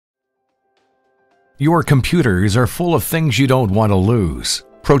Your computers are full of things you don't want to lose.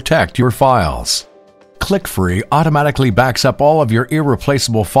 Protect your files. ClickFree automatically backs up all of your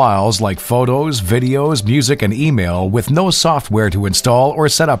irreplaceable files like photos, videos, music, and email with no software to install or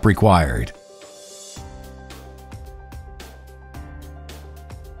setup required.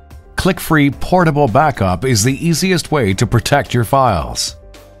 ClickFree Portable Backup is the easiest way to protect your files.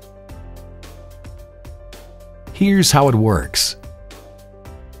 Here's how it works.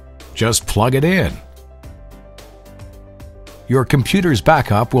 Just plug it in. Your computer's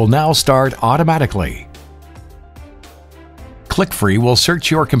backup will now start automatically. ClickFree will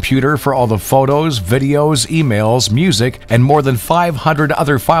search your computer for all the photos, videos, emails, music, and more than 500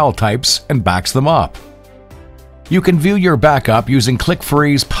 other file types and backs them up. You can view your backup using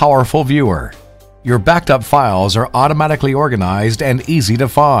ClickFree's powerful viewer. Your backed up files are automatically organized and easy to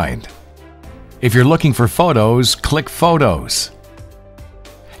find. If you're looking for photos, click Photos.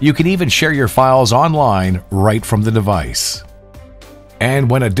 You can even share your files online right from the device.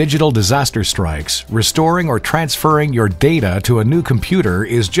 And when a digital disaster strikes, restoring or transferring your data to a new computer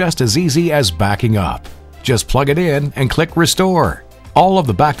is just as easy as backing up. Just plug it in and click Restore. All of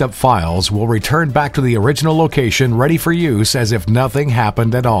the backed up files will return back to the original location ready for use as if nothing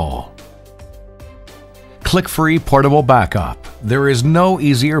happened at all. ClickFree Portable Backup. There is no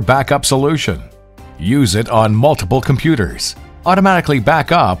easier backup solution. Use it on multiple computers. Automatically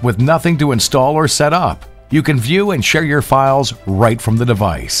back up with nothing to install or set up. You can view and share your files right from the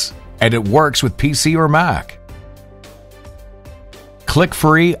device. And it works with PC or Mac.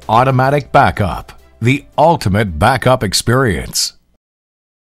 ClickFree Automatic Backup. The ultimate backup experience.